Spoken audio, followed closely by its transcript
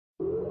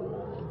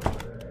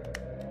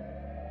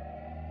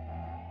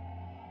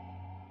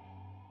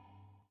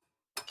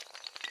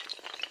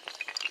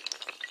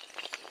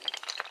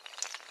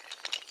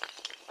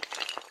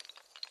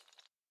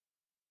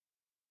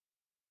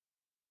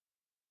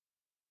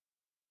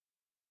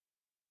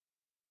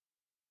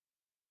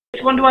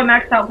Which one do I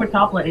max out for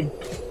top lane?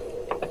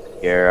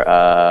 Your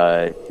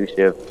 2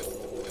 shiv.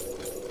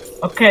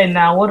 Okay,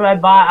 now what do I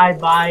buy? I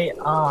buy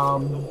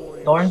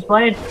Thorn's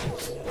Blade.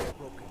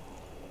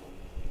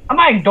 I'm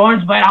buying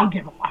Thorn's Blade. I don't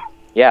give a fuck.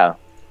 Yeah.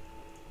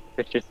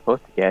 That's what you're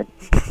supposed to get.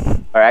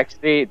 Or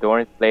actually,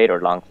 Thorn's Blade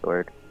or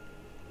Longsword.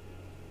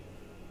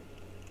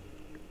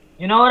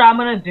 You know what I'm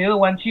gonna do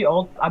when she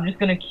ults? I'm just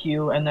gonna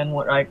Q and then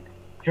what like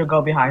she'll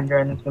go behind her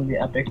and it's gonna be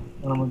epic.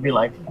 And I'm gonna be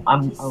like,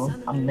 I'm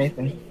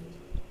amazing.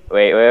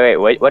 Wait.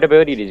 What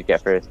ability did you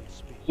get first?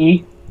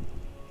 E.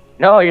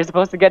 No, you're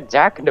supposed to get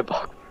Jack in the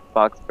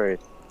box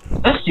first.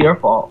 That's your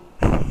fault.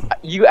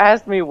 You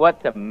asked me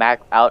what to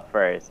max out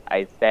first.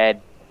 I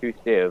said 2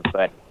 shiv,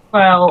 but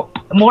Well,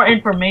 more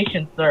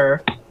information, sir.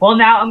 Well,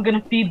 now I'm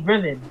gonna feed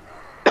Riven.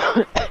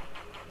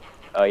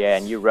 oh yeah,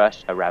 and you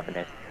rush a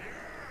Ravenous.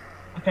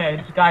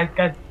 Okay, guys,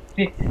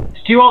 see,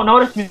 she won't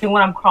notice me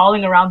when I'm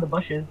crawling around the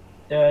bushes.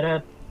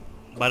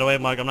 By the way,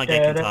 Mark, I'm not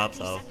ganking top,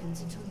 so.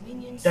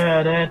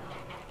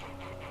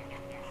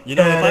 You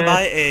know,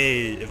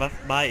 if I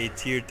buy a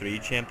tier 3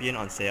 champion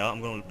on sale, I'm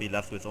gonna be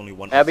left with only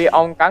one. Bị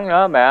ông cắn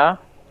nữa mà.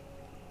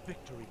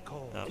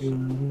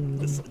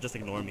 Just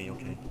ignore me,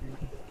 okay?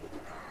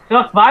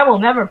 So Vi will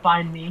never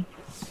find me.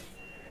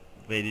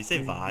 Wait, did you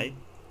say Vi?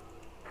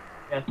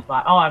 Yes,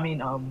 Vi. Oh, I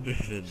mean,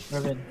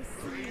 Riven.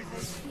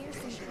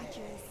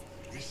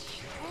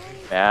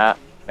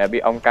 Mẹ bị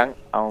ông cắn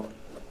ông.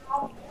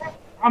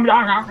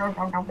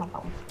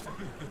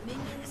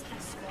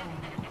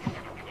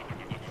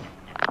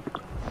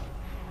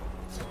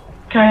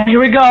 Okay, here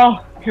we go.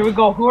 Here we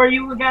go. Who are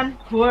you again?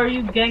 Who are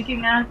you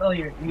ganking as? Oh,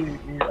 you're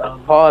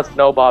Oh,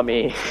 snowball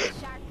me.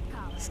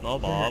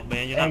 Snowball,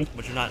 man,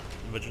 but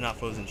you're not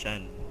Frozen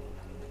Shen.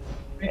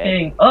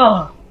 Freaking,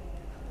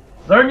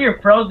 learn your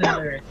Frozen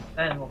lyrics,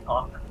 then we'll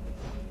talk.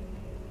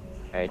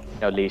 Right,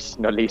 no leash.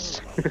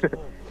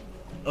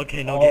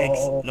 Okay, no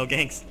ganks, no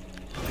ganks.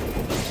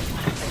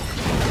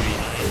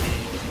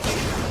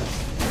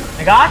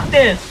 I got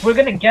this. We're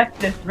gonna get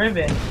this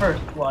Riven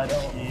first blood.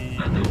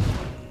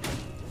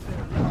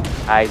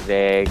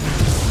 Isaac.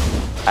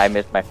 I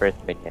missed my first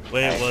minion.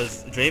 Wait, right.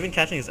 Was Draven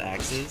catching his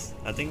axes?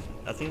 I think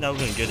that would have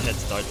been a good head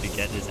start to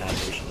get his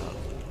animation up.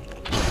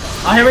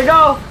 Oh, here we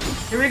go.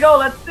 Here we go.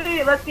 Let's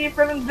see. Let's see if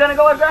Riven's gonna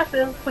go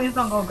aggressive. Please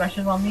don't go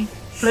aggressive on me.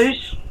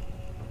 Please.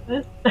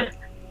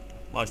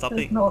 Mark, stop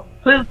being. No.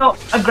 Please don't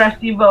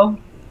aggressivo.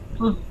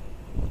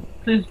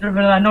 Please,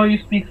 Riven. I know you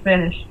speak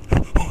Spanish.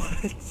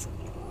 What?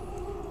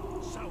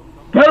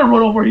 Better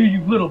run over here,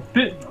 you little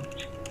bitch.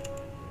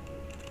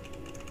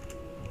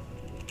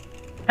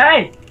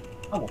 Hey!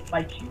 I will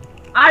fight you.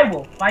 I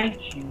will fight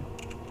you.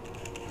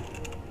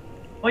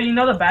 Well, you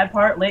know the bad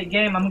part? Late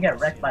game, I'm gonna get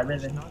wrecked by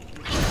Riven.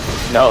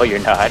 No, you're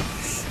not.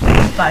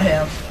 Yes, I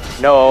am.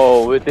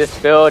 No, with this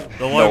build.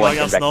 Don't worry, Mark,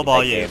 I'll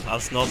snowball you. I'll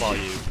snowball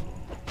you.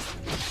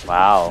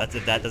 Wow. That's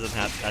if that doesn't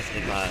happen. That's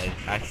if I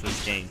actually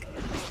gank.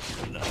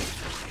 No.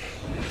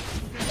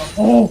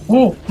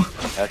 Oh!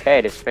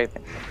 Okay, this is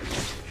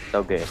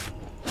so good.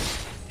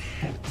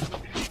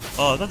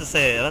 Oh, I was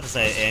about to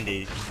say,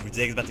 Andy,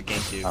 Zig's about to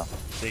gank you. Oh.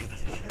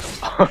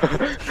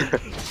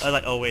 I was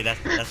like, oh wait,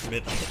 that's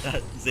mid,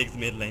 that's Zig's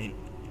mid lane.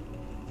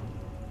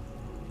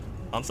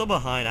 I'm so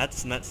behind. I had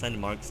to send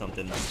Mark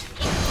something.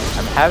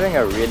 I'm having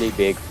a really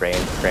big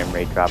frame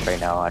rate drop right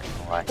now. I don't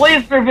know why.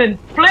 Please, Riven!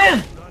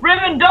 Please!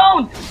 Riven,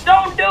 don't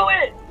do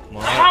it!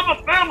 Mark. I have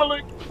a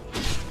family!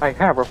 I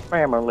have a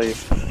family.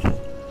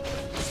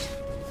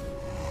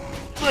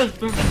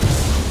 Please, Riven.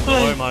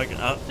 Don't worry, Please. Mark.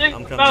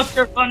 I'm coming.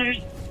 Faster,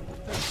 funny.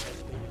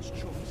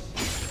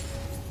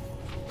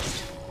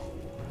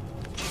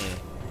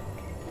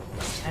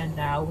 And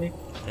now we.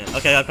 Yeah.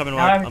 Okay, I'm coming,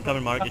 Mark. I'm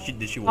coming, Mark.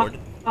 Did she ward?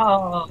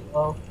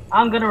 Oh,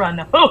 I'm gonna run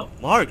now. Oh!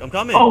 Mark, I'm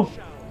coming. Oh!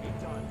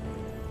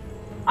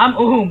 I'm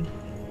Mark.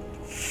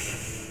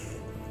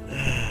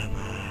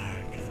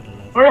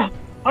 Hurry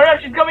up,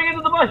 she's coming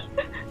into the bush!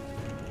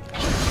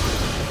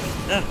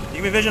 Yeah,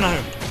 give me vision on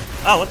her.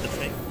 Oh, what the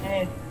fuck?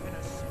 Hey.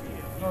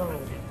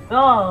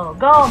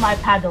 Go, my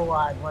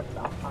Padawan. What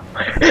the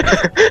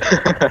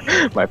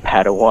fuck? My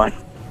Padawan.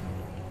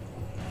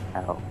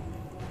 Ow.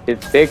 His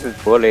Biggs is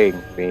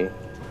bullying me.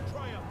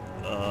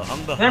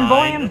 I'm Then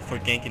behind for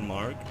ganking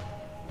Mark.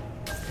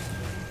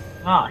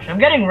 Gosh, I'm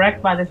getting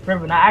wrecked by this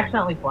Riven. I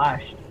accidentally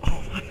flashed.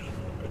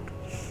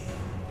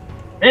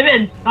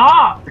 Riven,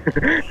 stop!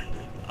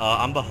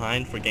 I'm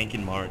behind for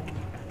ganking Mark.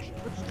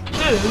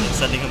 Dude.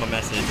 Sending him a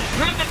message.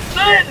 Riven,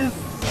 please!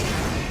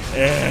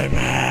 Hey,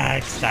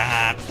 Max,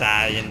 stop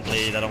dying,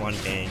 please. I don't want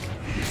gank.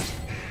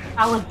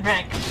 I was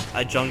wrecked.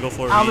 I jungle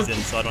for a reason,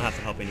 so I don't have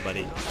to help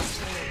anybody.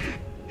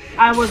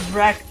 I was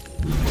wrecked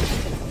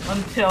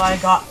until I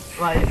got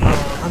like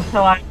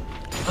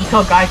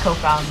until Geico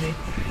found me.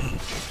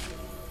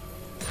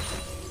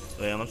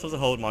 Wait, I'm supposed to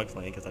hold Mark's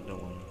lane because I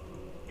don't want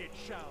to.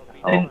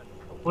 Then,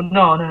 well,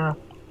 no.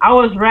 I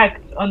was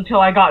wrecked until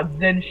I got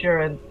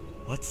Zinsurance.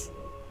 What?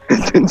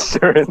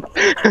 Insurance.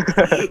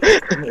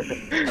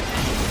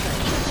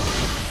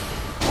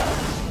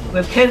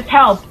 With his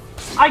help,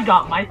 I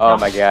got myself. Oh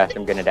my gosh,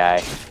 I'm gonna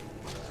die.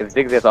 If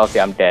Ziggs is ulti,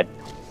 I'm dead.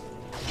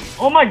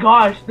 Oh my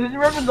gosh, this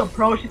Riven's a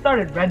pro. She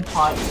started red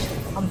pot.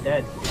 I'm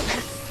dead.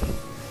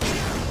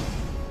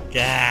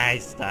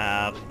 Guys,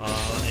 stop.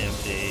 Oh, I am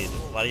dead.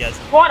 Why do you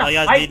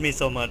guys need me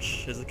so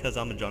much? Is it because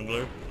I'm a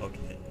jungler?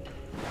 Okay.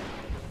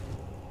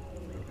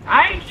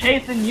 I ain't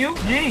chasing you.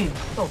 Jeez,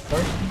 so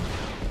thirsty.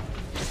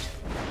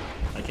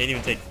 I can't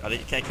even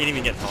can't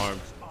even get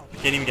farms. I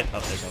can't even get.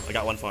 Oh, there you go. I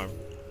got one farm.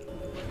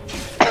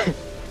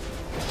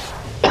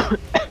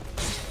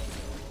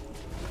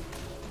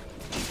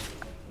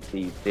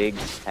 The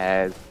Ziggs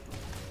has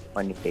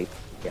 20 HP.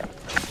 Yeah.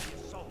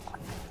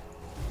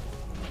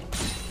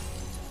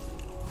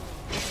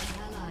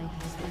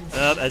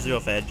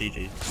 Ezreal fed,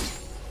 GG.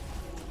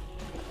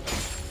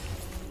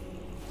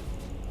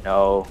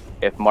 No,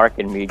 if Mark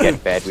and me get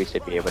fed, we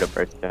should be able to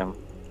burst them.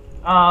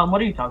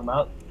 What are you talking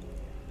about?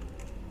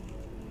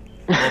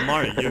 Well,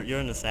 Mark, you're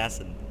an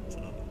assassin. So.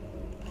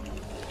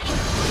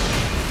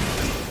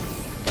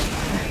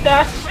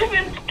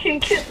 Riven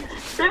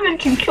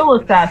can kill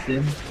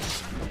assassins.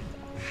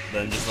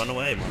 Then just run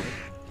away, Mark.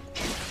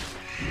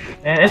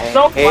 Man, it's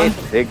so fun.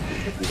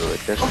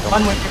 It's so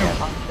fun when you're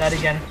that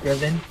against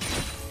Riven.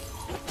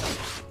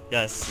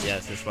 Yes,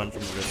 just run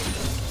from the river.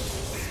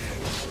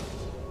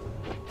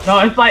 No,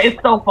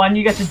 it's so fun.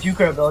 You get to juke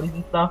her abilities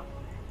and stuff.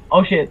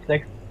 Oh shit,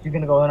 6. She's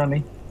gonna go in on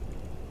me.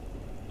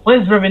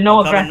 Please, Riven,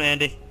 no aggression. Come on,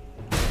 Andy.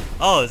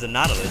 Oh, it's a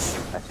Nautilus.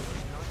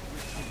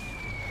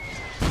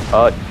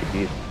 Oh,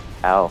 jeez.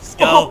 Ow. Let's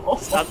go.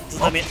 Stop. Just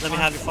let me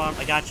have your farm.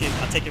 I got you.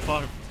 I'll take your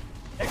farm.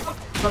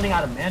 Running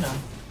out of mana.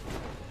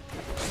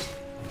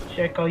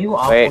 Chico, you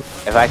awful. Wait,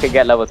 if I could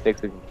get level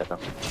 6, we can set them.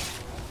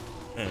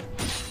 Yeah.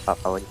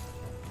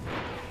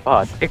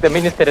 Oh, take the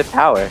minions to the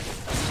tower.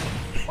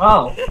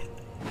 Wow.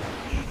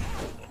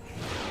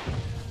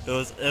 It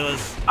was.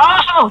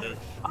 Oh!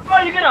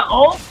 Oh, you got an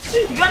ult?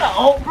 You got an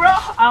ult, bro?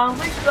 I don't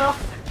think so.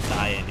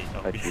 Die, Andy.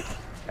 Oh, jeez.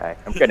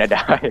 I'm gonna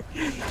die.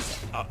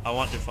 I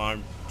want your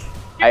farm.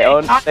 I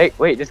own.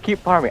 Wait, just keep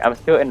farming. I'm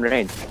still in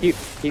range. Keep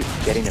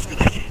getting them.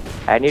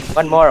 I need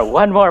one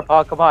more,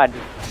 Paul. Come on.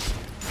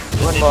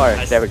 One more.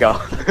 There we go.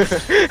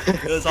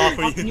 It was all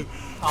for you.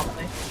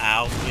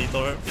 Ow,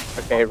 Thor.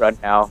 Okay, run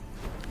now.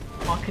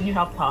 Oh, can you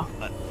help top?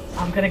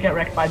 I'm gonna get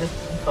wrecked by this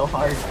thing so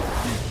hard.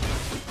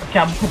 Okay,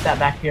 I'm gonna put that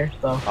back here,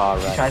 so.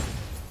 Alright.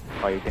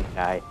 Oh, you can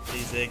die.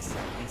 D6,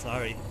 I'm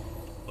sorry.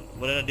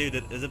 What did I do?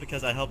 Is it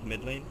because I helped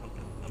mid lane?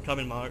 I'm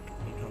coming, Mark.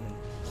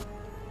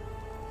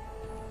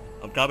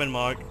 I'm coming,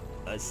 Mark.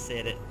 I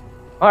said it.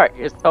 Mark,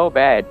 you're so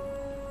bad.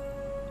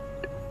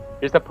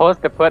 You're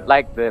supposed to put,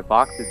 like, the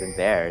boxes in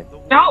there.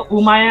 No,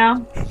 I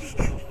am.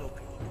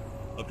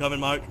 I'm coming,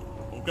 Mark.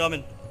 I'm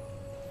coming.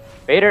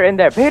 Bait her in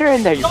there. She's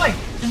going.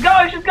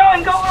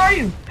 Go, where are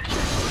you?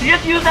 She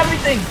just used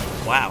everything.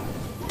 Wow.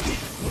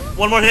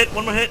 One more hit.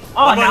 One more hit.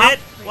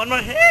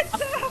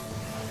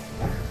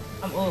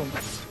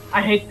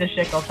 I hate this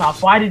shit on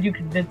top. Why did you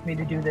convince me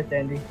to do this,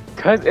 Andy?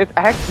 Because it's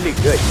actually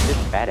good. You're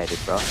just bad at it,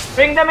 bro.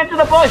 Bring them into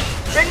the bush.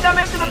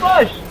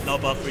 No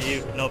buff for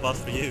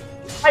you.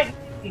 Fight.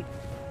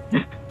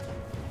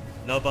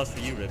 No buff for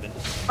you, Ribbon.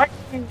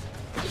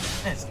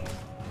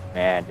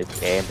 Man, this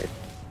game is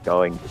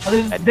going.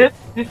 This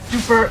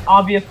super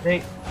obvious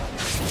bait.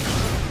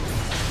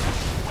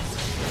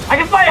 I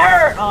can fight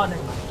her! Oh,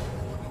 never mind.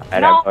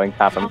 And no. I'm going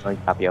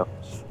top, yo.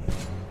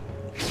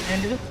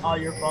 And this is all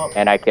your fault.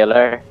 Can I kill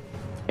her?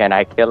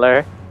 I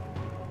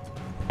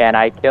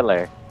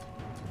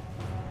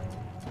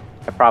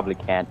probably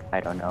can't.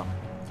 I don't know.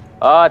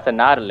 Oh, it's a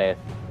Nautilus.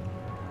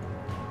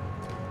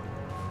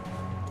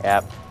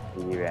 Yep.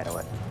 He ran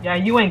away. Yeah,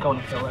 you ain't going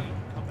to kill her.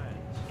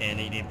 And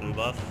you need blue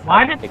buff?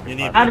 Why did you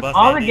need out blue of buff,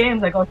 all Andy? the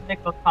games I go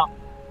Shaco top?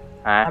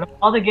 Out of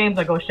all the games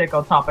I go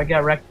Shaco top, I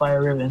get wrecked by a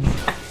Riven.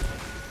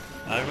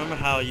 I remember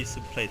how I used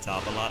to play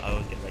top a lot. I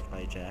always get wrecked by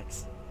a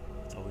Jax.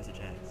 It's always a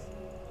Jax.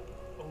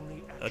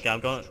 Okay,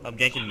 I'm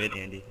ganking mid,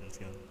 Andy. Let's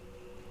go.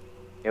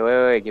 Hey,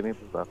 wait, give me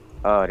blue buff.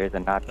 Oh, there's a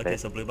Nautilus. Okay,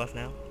 so blue buff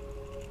now.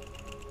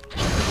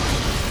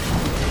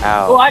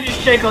 Ow. Oh, I just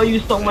Shaco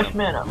used so much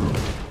mana.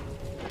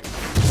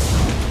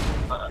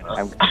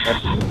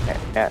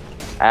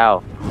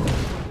 Ow.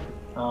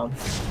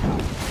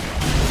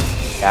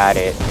 Got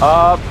it.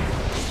 Oh.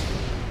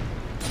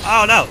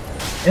 Oh no.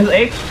 Is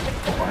 8?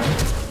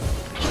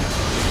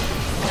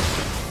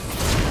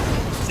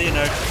 See you,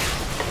 nerd.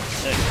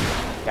 Hey,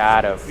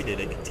 Got him. we did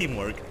it.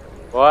 Teamwork.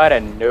 What a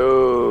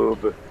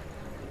noob.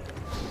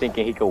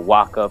 Thinking he could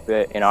walk up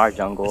it in our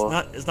jungle.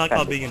 It's not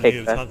called being a noob.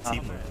 It's called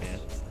teamwork, man.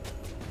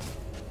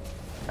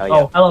 Oh, yeah.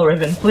 Oh, hello,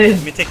 Riven. Please.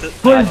 Let me take the.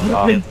 Please,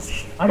 Riven.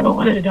 I don't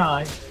want to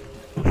die.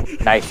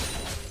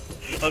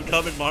 Nice. I'm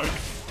coming, Mark.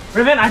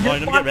 Riven, I I'm just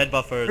gonna want. get red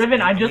buff first.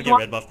 Riven, I'm gonna get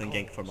red buff then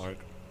gank for Mark.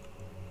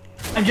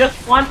 I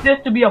just want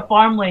this to be a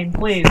farm lane,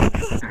 please.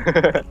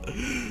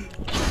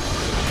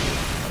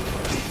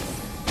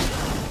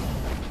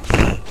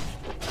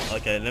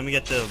 Okay, let me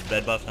get the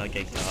red buff now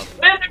gank top.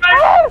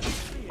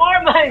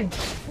 Farm lane.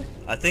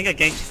 I think I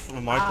ganked for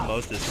Mark the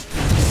mostest.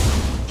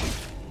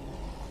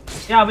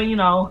 Yeah, but you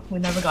know, we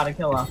never got a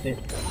kill off it.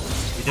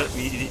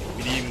 We didn't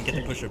even get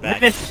to push her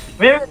back.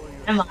 Riven,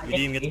 We didn't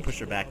even get to push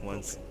her back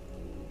once.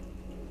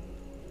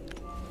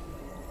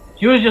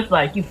 She was just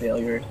like, you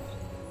failures.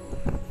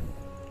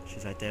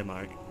 She's right there,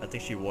 Mark. I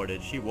think she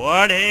warded. She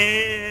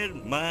warded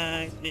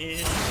my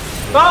name.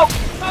 Go!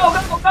 Go!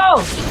 Go! Go!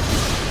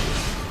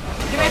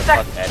 Give me a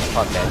Fuck second. that.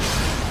 Fuck that.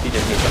 She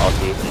just needs to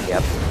ulti.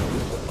 Yep.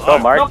 Go,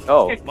 Mark. Mark. No,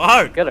 Go. okay.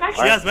 Mark! Kill her, She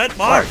Mark. has red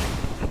Mark!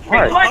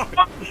 Mark. Mark.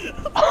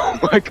 Oh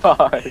my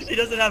gosh. She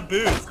doesn't have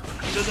boots!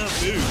 She doesn't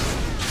have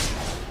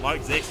boots!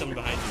 Mark, Zake's coming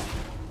behind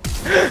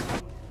you.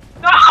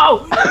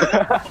 No!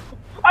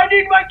 I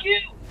need my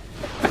kill!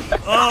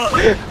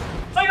 Oh!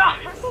 My god!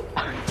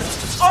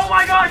 Oh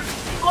my god!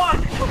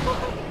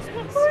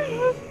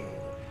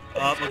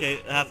 Look!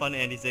 Okay, have fun,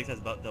 Andy. Ziggs has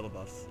double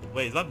buffs.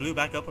 Wait, is my blue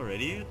back up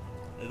already?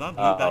 Is my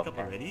blue back up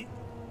already?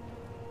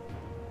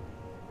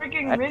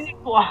 Freaking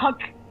minion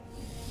block!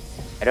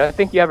 I don't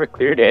think you ever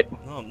cleared it.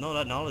 No,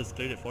 that knowledge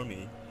cleared it for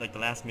me. Like the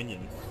last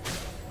minion.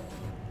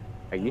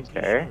 Are you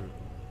sure?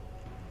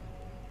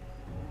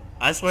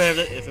 I swear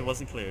if it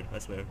wasn't cleared, I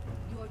swear.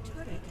 Your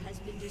turret has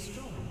been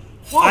destroyed.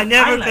 Whoa, I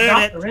never finally, cleared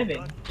got it. the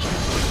ribbon.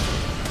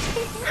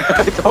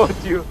 I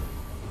told you.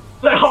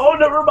 Oh,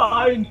 never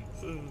mind.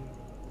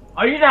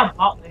 Are you that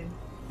bot lane?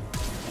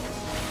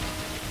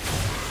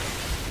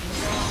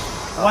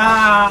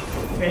 Wow,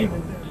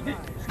 Raven.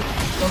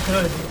 So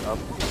good. Oh,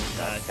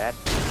 that.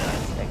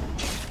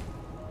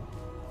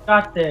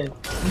 Got this.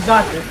 You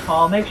got this,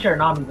 Paul. Make sure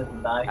Nami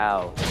doesn't die.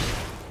 Ow.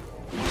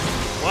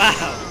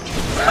 Wow!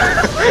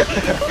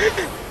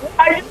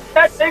 I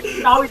just said make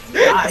sure Nami doesn't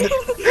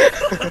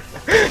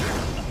die.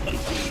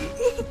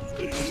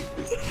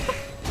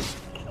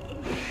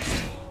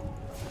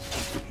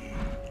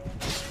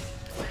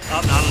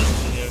 Oh, now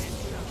listen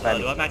here.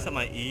 Do I max out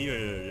my E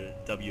or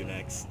W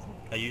next?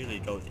 I usually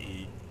go with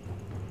E.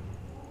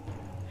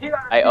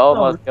 I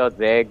almost killed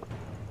Zig.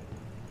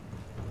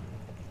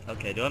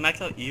 Okay, do I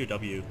max out E or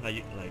W? What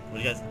do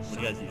you guys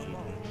usually do?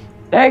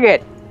 Dang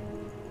it!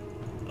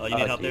 Oh, you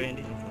need Oh, help there, geez.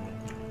 Andy?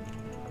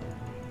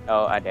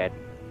 Oh, I did.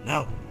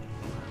 No.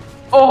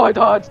 Oh, I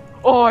dodged!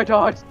 Oh, I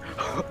dodged!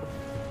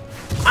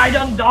 I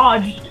done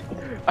dodged.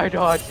 I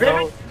dodged.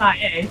 Riven's No. not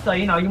A, so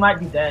you know you might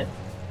be dead.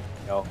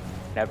 No.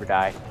 Never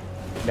die.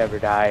 Never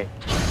die.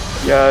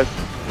 Yes.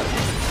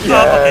 Oh,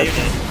 okay, you're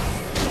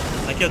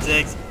Yes. dead. I killed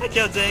Ziggs. I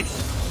killed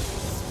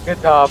Ziggs.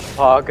 Good job,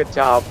 Paul. Good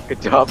job.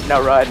 Good job.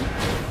 Now run.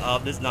 Oh,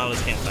 this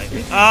Nautilus can't fight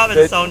me. Oh,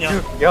 there's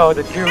Sonya. Yo,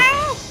 the two.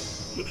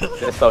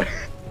 The Sonya.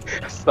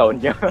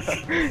 Sonya.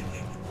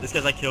 This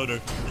because I killed her.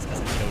 This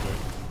because I killed her.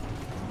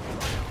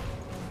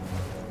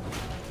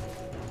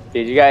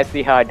 Did you guys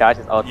see how I dodged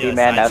his ulti, Yeah,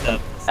 man? That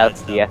was sidestep,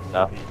 some LCS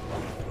stuff.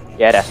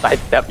 Yeah, that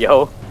sidestep,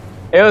 yo.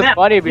 It was Man,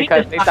 funny he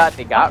because just they got- thought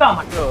they I got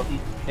got me my too.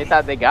 They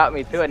thought they got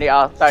me too, and they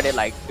all started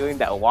like doing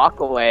that walk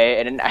away,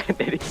 and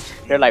then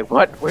they're like,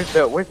 "What? Where's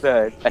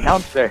the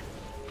announcer?"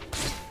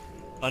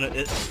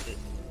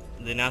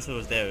 The announcement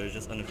was there. It was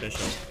just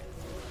unofficial.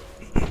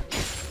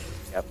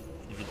 Yep.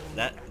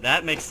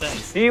 That makes sense.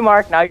 See,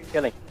 Mark, now you're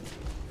killing.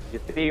 You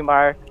see,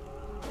 Mark?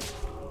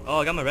 Oh,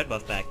 I got my red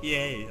buff back.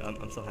 Yay! I'm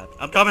so happy.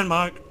 I'm coming,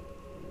 Mark.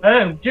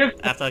 Boom, just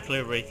After I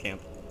clear raid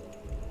camp.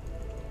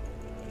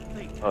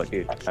 Oh,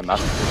 dude, my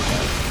mouse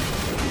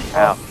is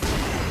ow.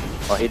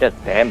 Oh, he does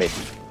damage.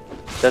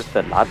 Does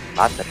the lots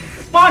of.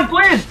 come on,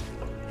 please,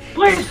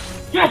 please.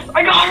 Yes,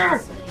 I got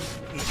her.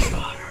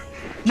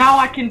 Now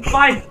I can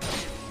fight.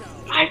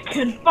 I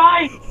can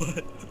fight.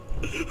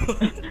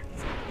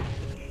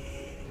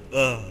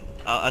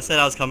 I said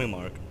I was coming,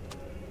 Mark.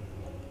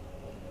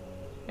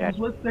 Yeah.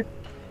 What's the-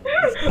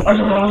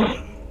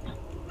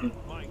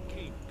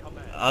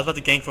 I was about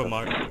to gank for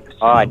Mark.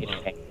 Oh, I need a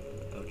gank.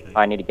 Okay. Oh,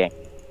 I need a gank.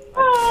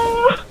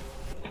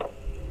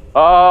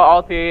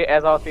 Oh, ulti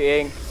as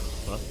ultiing.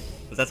 What?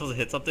 Was that supposed to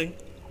hit something?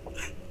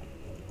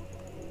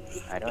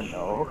 I don't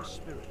know.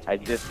 I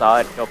just saw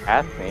it go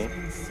past me.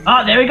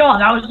 Oh, there we go.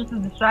 That was just a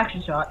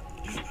distraction shot.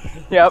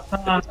 Yep.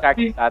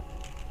 Distraction shot.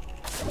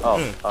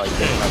 Oh, oh, you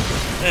did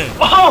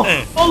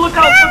Oh, oh, look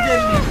how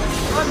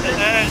good it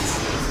is.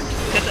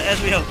 Get the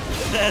Ezreal.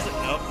 Get the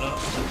Ezreal. No, no.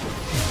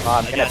 Oh,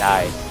 I'm gonna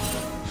die.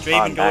 Draven,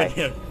 go in die.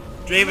 here.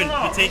 Draven,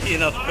 you're tanky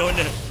enough. Go in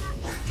there.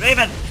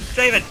 Draven!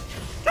 Draven!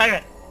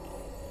 Draven!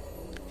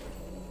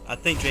 I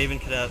think Draven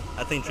could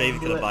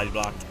have body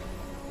blocked.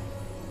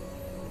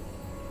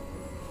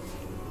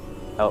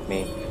 Help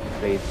me,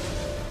 please.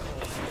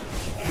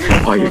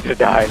 Oh, you're gonna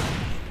die.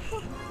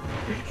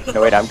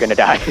 No, wait, I'm gonna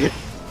die.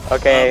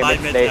 Okay, Bye,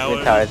 mid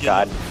mid-tower. tower is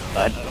gone.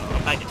 But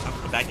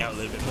I'm back out a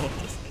little bit more.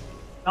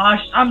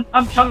 Gosh, I'm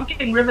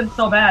chunking Riven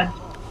so bad.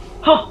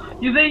 Oh,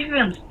 you think you're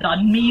gonna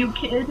stun me, you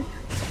kid?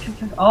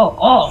 Oh,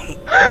 oh.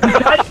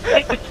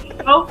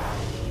 Oh,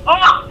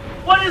 oh,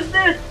 what is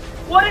this?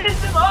 What is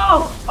this?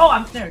 Oh, oh,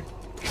 I'm scared.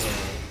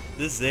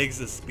 This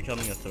Ziggs is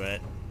becoming a threat.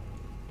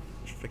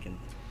 Freaking.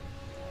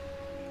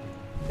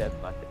 that's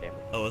lots of damage.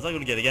 Oh, was I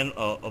gonna get again?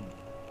 Oh,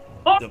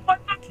 The- my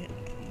I can't-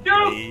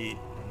 God. Wait,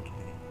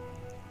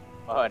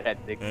 Oh, that's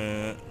sick.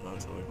 okay.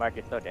 Longsword. Mark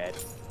is so dead.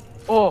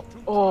 Oh,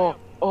 oh,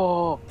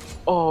 oh,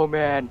 oh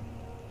man.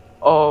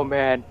 Oh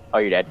man. Oh,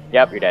 you're dead.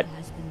 Yep, you're dead.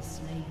 Has been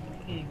slain.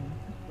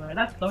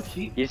 Alright, that's so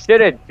cheap. You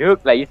should have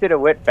duked, like, you should have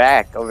went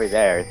back over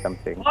there or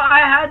something. Well, I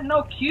had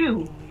no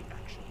Q.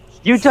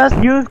 You just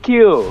used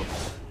Q!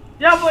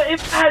 Yeah, but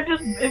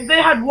if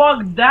they had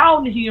walked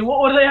down here,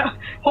 what would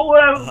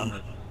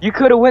I? You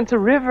could have went to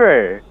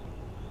River!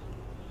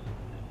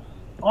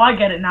 Oh, I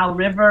get it now.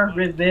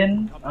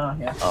 Riven. Oh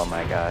yeah. Oh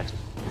my gosh,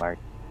 Mark,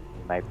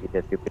 you might be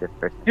the stupidest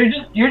person.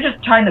 You're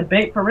just trying to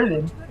bait for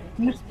Riven.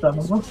 You son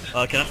of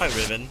a- Can I fight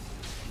Riven?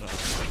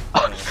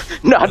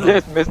 Not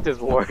this missed his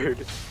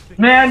word.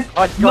 Man,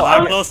 Go,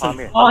 I'm Amir, close to-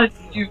 Amir. all his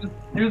views.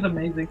 It was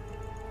amazing.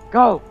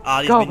 Go!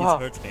 Ah, these Go, minions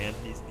Bob. hurts, man.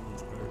 These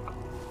minions hurt.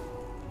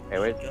 Hey,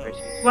 where's Go.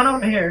 she? Went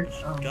over here.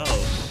 Go.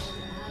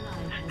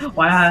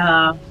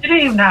 Wow. She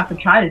didn't even have to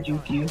try to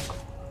juke you.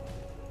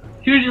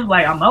 She was just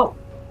like, I'm out.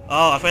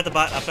 Oh, I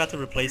forgot to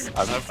replace. I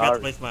forgot to sorry.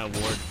 replace my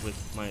award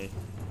with my.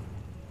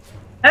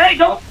 Hey,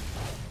 don't.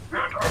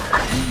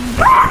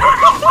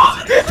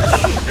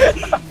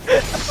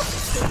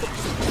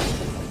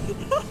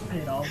 I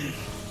hate all these.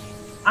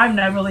 I'm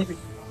never leaving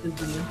this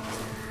video.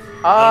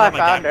 Oh, I don't have my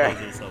found gap her.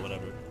 closure, so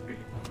whatever.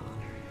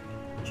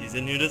 She's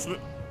in here this room.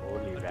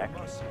 Holy wreck.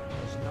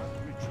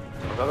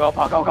 Go, go,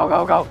 go, go, go,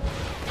 go, go!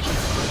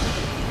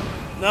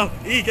 No,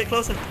 E, get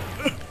closer.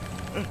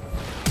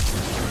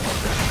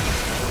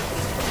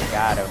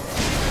 Got him.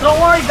 Don't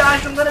worry,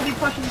 guys. I'm gonna be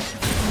pushing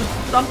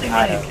something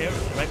Got like him.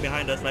 Right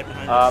behind us, right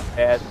behind us.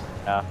 And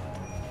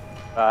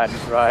run,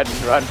 run,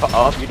 run!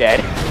 Oh, you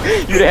dead!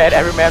 You dead!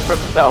 Every man for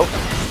himself.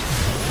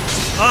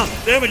 Ah,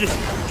 damages!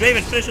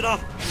 Draven, finish it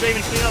off!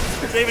 Draven, clean up!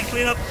 Draven,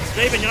 clean up!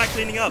 Draven, you're not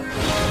cleaning up!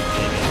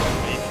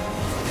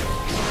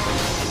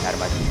 Got him,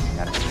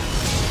 got him.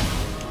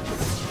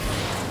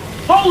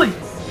 Holy!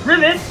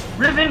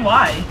 Riven,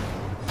 why?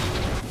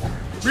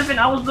 Riven,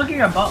 I was looking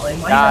at bot lane.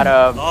 Why Got you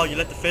him. Oh, you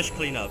let the fish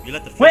clean up. You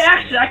let the fish Wait, clean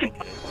actually, up. I can.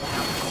 Okay.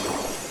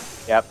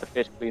 Yep, the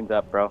fish cleans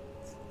up, bro.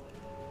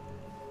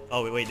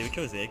 Oh, wait, did we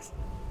kill his eggs?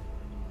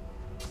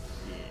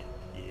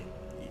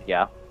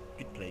 Yeah.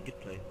 Good play, good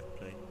play, good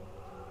play.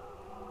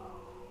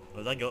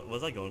 What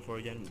was I going for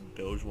again?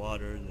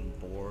 Dogewater and then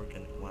Borg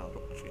and wow,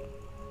 I forgot.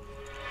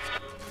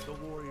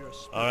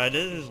 Alright,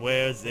 this is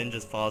where Zin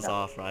just falls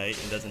off, right?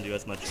 And doesn't do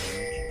as much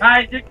damage.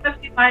 Alright,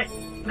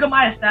 look at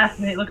my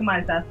assassinate. Look at my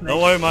assassinate.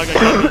 Don't worry, Mark, I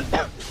got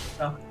it.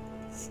 Oh.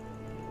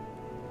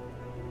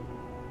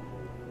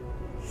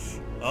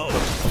 Oh,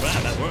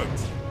 crap, that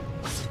worked.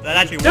 That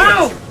actually worked.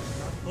 No!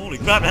 Holy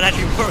crap, that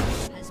actually worked.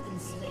 Has been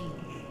slain.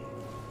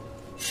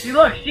 See,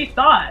 look, she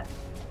saw it.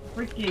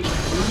 Freaking.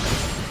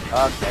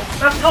 Okay.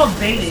 That's called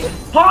baiting.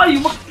 Paul, you.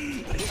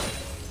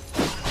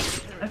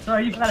 I'm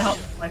sorry, you gotta help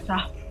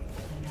myself.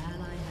 An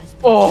ally has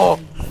been Oh!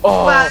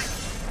 Oh! What?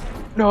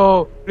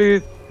 No!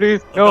 Please!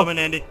 Please! I'm No! coming,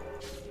 Andy.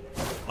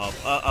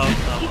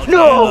 Okay,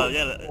 No!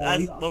 yeah,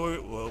 that's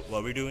what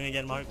were we doing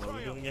again, Mark? What were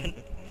we doing again?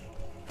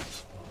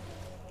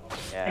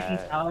 Taking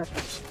Yeah. power.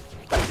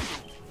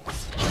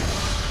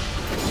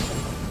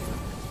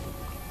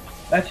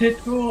 Let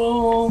it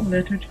go,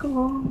 let it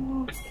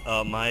go.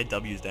 My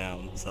W's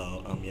down,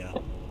 so, yeah.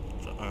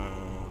 So,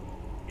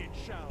 You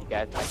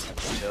guys like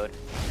something good?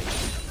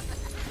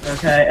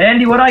 Okay,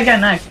 Andy, what do I get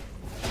next?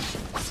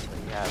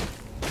 Yeah.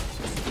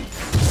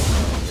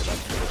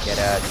 Get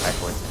a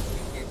triforce.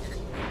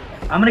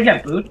 I'm gonna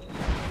get boots.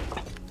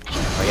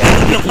 Oh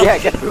yeah. Yeah,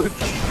 get boots.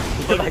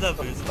 what is that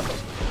boost?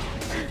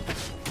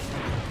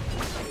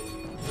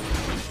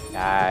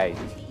 Guys,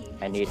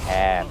 I need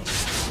half.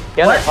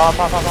 Kill What? it! Pop,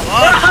 pop, pop, pop.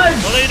 Run!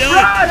 What are you doing?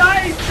 Run!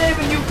 I ain't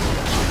saving you!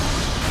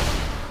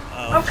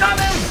 I'm Oh,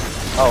 coming!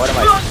 Oh, what am I?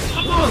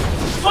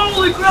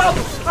 Holy crap!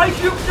 I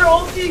juked your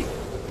ulti!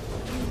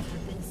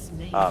 have been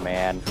slain. Oh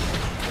man.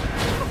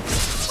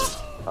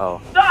 Oh.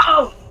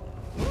 No!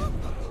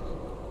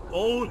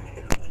 oh.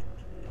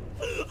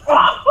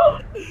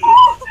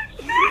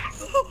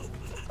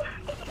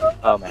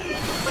 Oh man.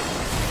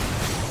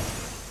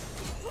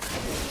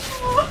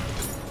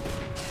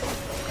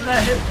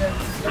 That hit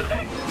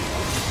me.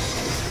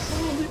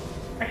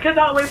 I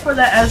cannot wait for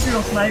that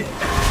Ezreal snipe.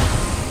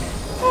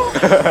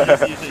 You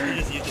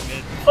just used it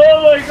mid.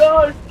 Oh my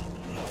god!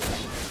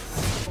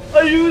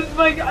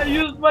 I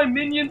used my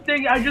minion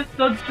thing. I just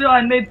stood still.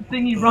 I made the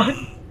thingy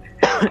run.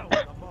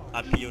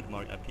 I PO'd,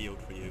 Mark. I PO'd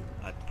for you.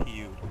 I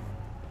PO'd.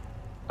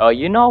 Oh,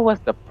 you know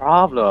what's the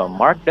problem?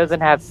 Mark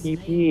doesn't have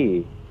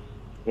TP.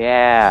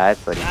 Yeah,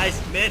 that's what he.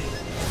 Nice mid.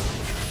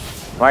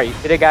 Mark, you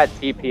should have got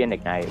TP and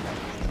Ignite.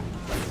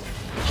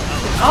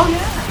 Oh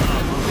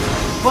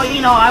yeah. Well,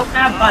 you know, I would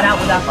have got out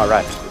without.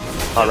 Alright.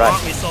 Mark,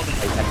 Alright. we solved Oh,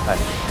 you it. got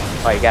it.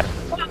 Oh, you got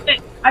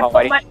it. I Oh, put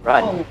why did my. you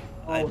run? Oh,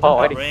 I Oh,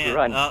 why did ran. you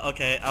run?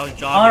 Okay, I was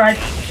jogging. Alright.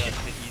 And I got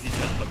an easy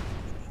jump.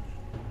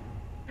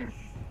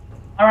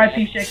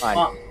 R.I.P. Shake.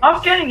 Fine.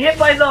 I'm getting hit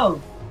by those.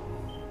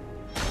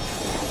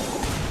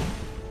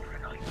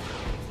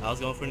 I was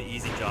going for an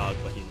easy jog,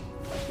 but you know.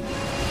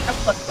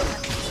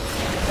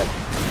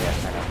 Yeah,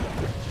 I know.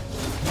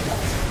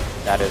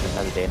 That is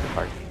another day in the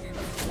park.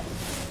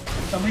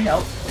 Somebody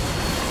help.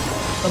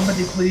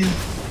 Somebody please.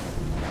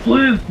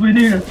 Please, we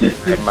need Good,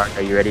 assistance. Mark,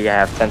 are you ready? I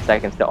have 10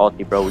 seconds to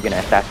ulti, bro. We're gonna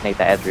assassinate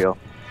the Ezreal.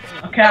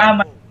 Okay,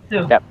 I'm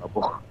too. That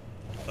bubble.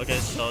 Okay,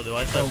 so do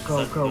I start?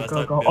 Go, do go, I go,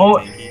 start go. building Oh.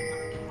 tanky?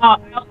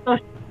 I also.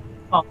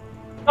 Oh.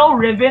 Go,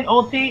 Riven.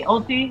 Ulti.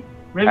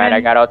 Riven. Alright,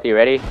 I got ulti.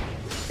 Ready?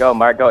 Go,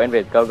 Mark. Go,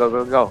 Invis. Go, go,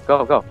 go, go,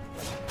 go, go.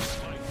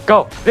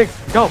 Go, big,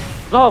 go,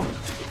 blow.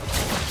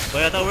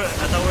 Wait, I thought we're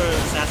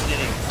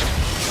assassinating.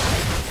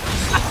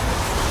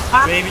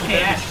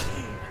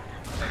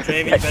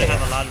 Draven, you better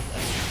have a lot of.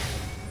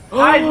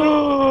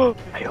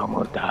 I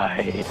almost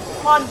died.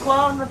 Come on,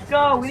 clone. Let's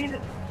go. We need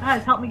to.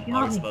 Guys, help me. Help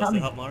Mark's me. supposed Help to me.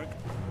 help Mark.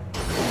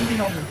 You can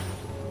help me.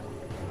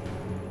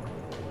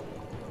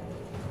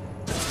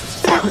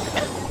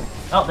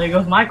 Oh, there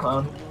goes my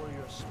clone.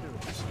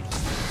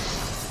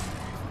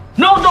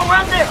 No, don't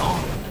run there!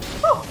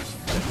 Oh.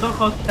 It's so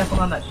close to stepping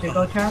on that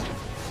Shigo trap.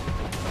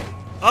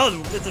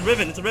 Oh, it's a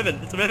Riven, it's a Riven,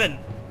 it's a Riven!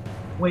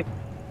 Wait.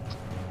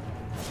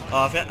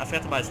 Oh, I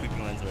forgot to buy a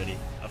sweeping lens already.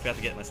 I forgot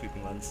to get my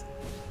sweeping lens.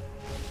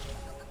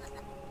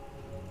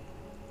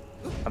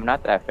 I'm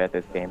not that fast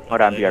this game.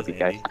 Hold on, there BRB, goes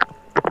guys.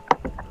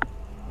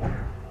 Andy.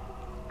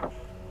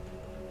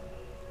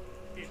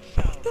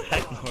 What the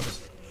heck, Mark?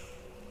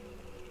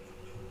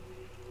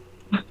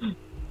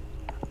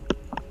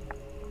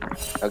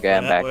 Okay,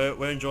 I'm back.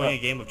 We're enjoying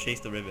a game of Chase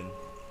the Riven.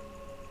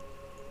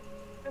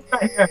 It's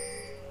right here.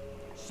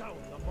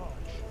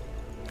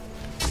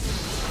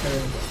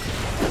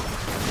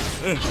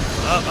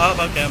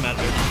 Oh, okay, I'm out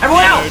there.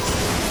 Everyone else!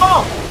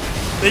 Oh!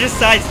 They just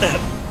sidestep.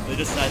 They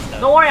just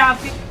sidestep. Don't worry, I'll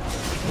see.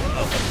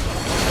 Oh,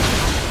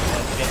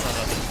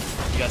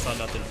 you guys saw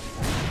nothing.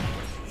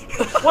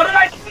 What did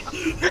I do?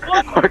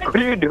 Mark, what are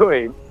you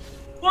doing?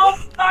 What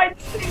was I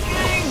thinking?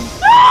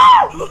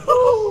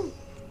 Oh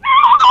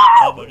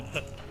my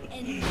god.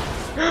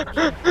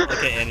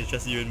 Okay, and it's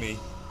just you and me.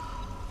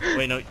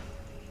 Wait, no.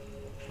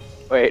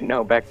 Wait,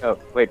 no, back up.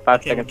 Wait, 5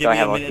 Okay, seconds give till I me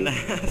have a minute and a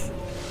ulti. half.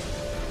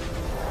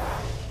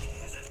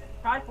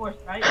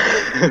 Triforce, right?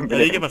 Yeah,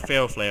 you give a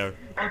Pharaoh Flare.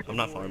 I'm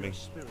not farming.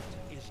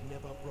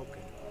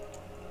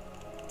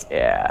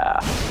 Yeah.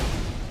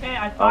 Okay,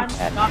 I finally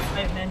man. got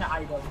my mana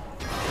item.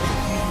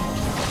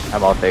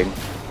 I'm ulting.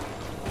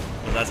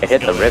 Well, that's It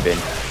hit the going. ribbon.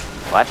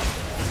 What?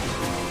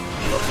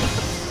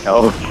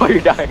 No, why are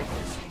you dying?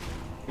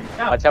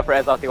 Yeah. Watch out for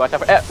Ez ulti, watch out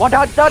for Ez. One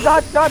dodge!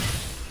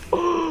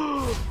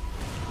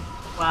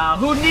 Wow,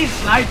 who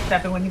needs knife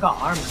stepping when you got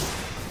armor?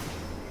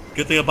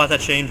 Good thing about that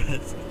chain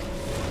vest.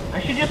 I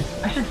should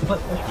split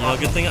this.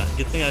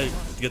 You know,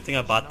 good thing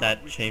I bought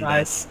that chain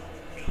Nice.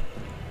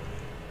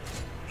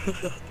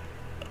 vest.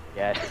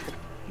 Yes.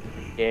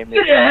 Game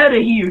Get is ahead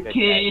of here, good,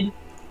 kid.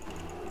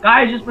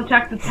 Guys, just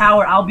protect the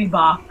tower. I'll be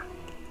back.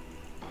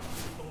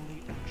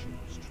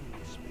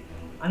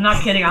 I'm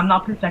not kidding. I'm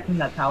not protecting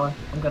that tower.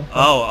 I'm gonna.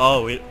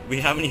 Oh, we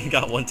haven't even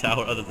got one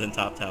tower other than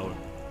top tower.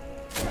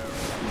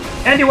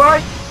 Andy, where are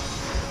you?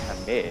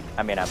 I'm mid.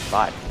 I mean, I'm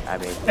bot. I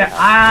mean, Yeah,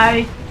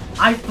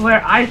 I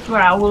swear,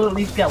 I will at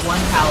least get one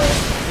tower.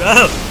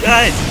 Go,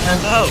 guys!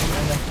 And- No!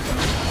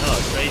 No,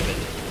 it's Raven.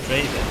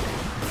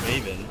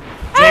 Raven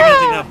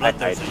doesn't have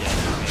blood I so yeah.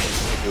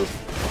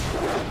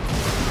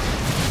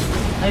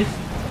 Nice.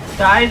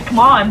 Guys, come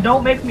on,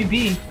 don't make me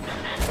be.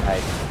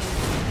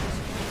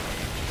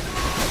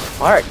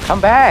 Mark, come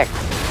back!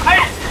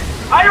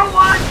 I don't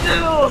want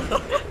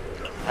to.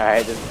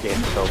 Alright, this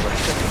game's over.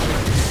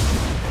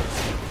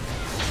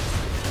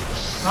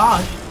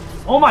 Gosh.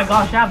 Oh my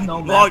gosh, I have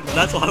no Mark, map.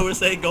 that's why we're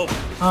saying go.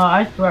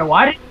 I swear,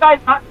 why did you guys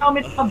not tell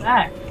me to come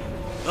back?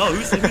 Oh,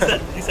 who said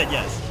yes?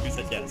 Who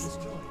said yes?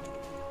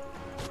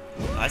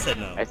 I said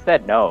no. I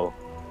said no.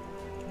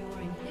 Your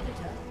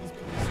inhibitor has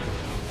been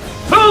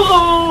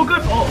Oh,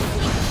 good. Oh.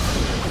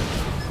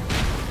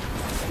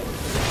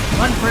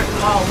 One for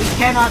we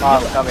cannot Oh, do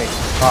I'm it. coming.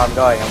 Oh, I'm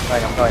going.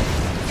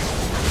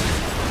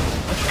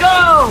 Let's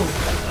go!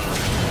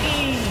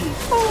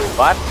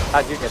 What?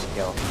 How'd you get the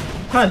kill?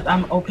 Because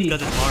I'm OP.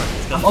 Because it's Mark.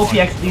 It's 'cause I'm it's Mark.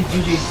 OPXD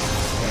GG.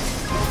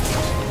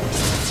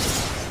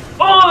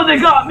 Oh, they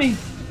got me! I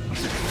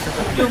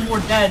feel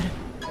more dead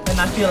than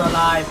I feel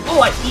alive.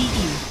 Oh, I eat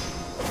you.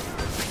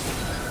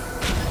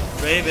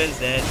 Raven's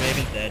dead.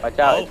 Watch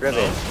out, Oh, it's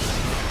Riven. no.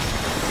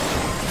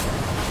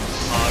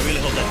 Oh, I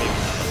really hope that baby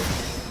dies.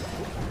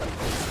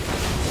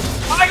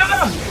 Oh, I got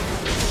him!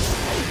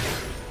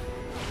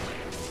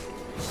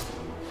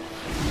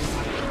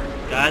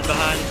 Guys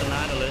behind the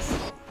Nautilus.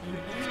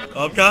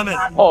 Oh, I'm coming.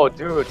 Oh,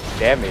 dude,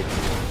 damage.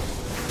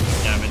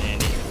 Damn it,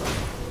 Andy.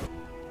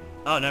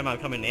 Oh, never mind.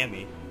 I'm coming,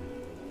 Andy.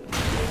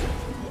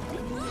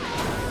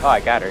 Oh, I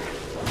got her.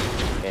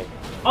 Okay.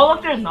 Oh,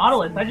 look, there's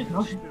Nautilus. I just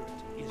know she.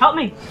 Help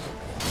me!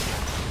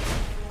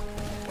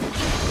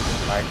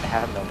 Mark, I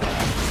have no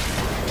mana.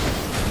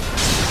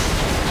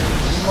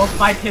 We'll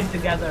fight him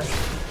together.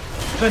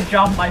 Good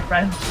job, my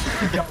friend.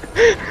 Good job.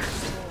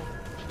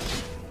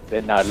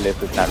 The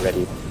Nautilus is not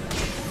ready.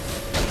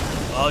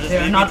 Oh, just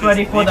They're leave not me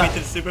ready for leave me the to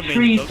the super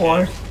tree minions,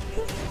 force.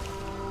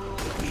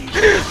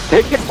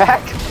 Take it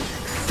back!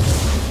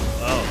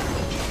 Oh.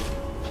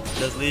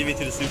 Just leave me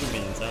to the super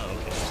minions. Oh,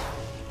 okay.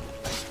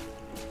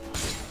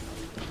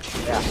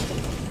 Yeah.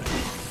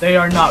 They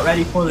are not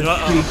ready for the You know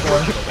what? tree I'm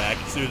force. gonna go back.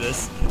 Let's do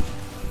this.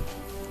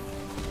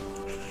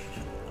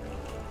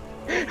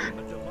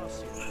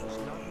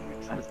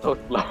 I'm so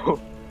slow.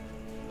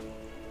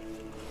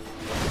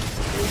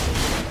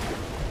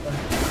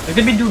 They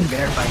could be doing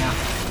better by now.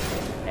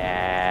 Nah,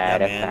 Yeah,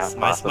 that's man. not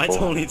My smite's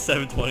possible. only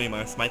 720.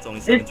 My smite's only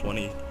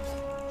 720.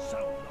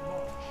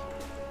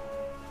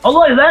 Oh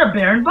look, is that a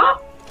Baron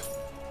buff?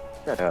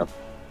 Shut up.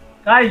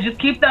 Guys, just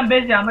keep them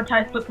busy. I'm gonna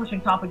try split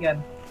pushing top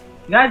again.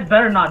 You guys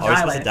better not Are we die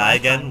supposed like to die last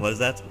again? time. What is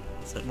that?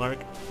 What's that, Mark?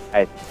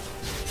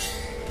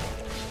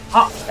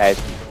 Oh,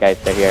 Guys,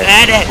 they're here.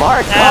 Add it!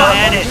 Mark, No, no,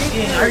 add it!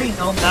 I already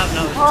know.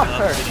 No, Mark.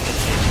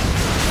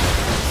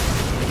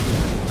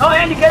 Oh,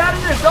 Andy, get out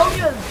of there,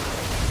 soldiers!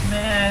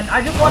 Man,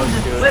 I just wanted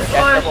to Dude, split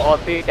that push. double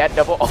ulti, that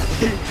double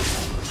ulti.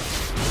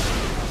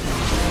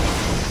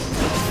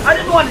 I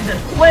just wanted to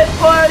split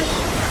push.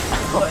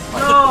 But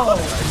no.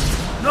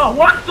 No,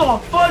 what the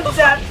fuck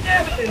that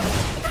damage?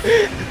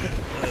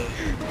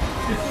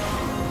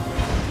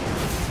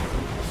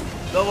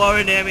 Don't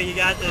worry, Nami, you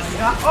got this.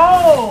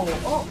 Oh,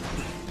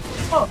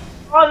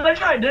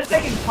 they're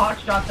taking pot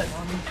shots at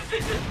Nami.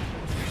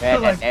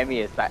 Man, Like- that Nami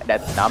is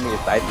Nami is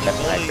side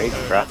stepping like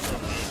crazy, bro.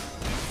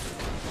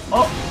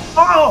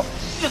 Oh,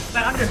 just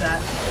under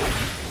that.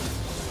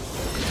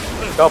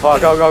 Go, Paul,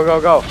 go. Got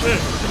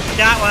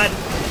one.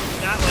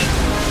 Got one.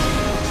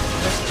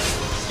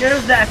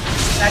 Here's that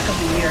back of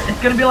the year.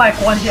 It's gonna be like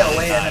one hit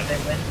away and then they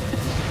win.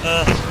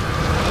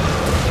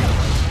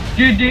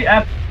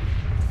 GDF.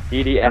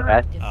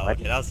 DDFS. Oh, What?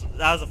 okay, that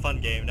was a fun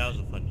game.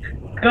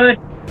 Good.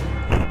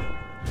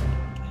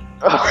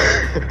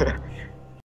 Oh.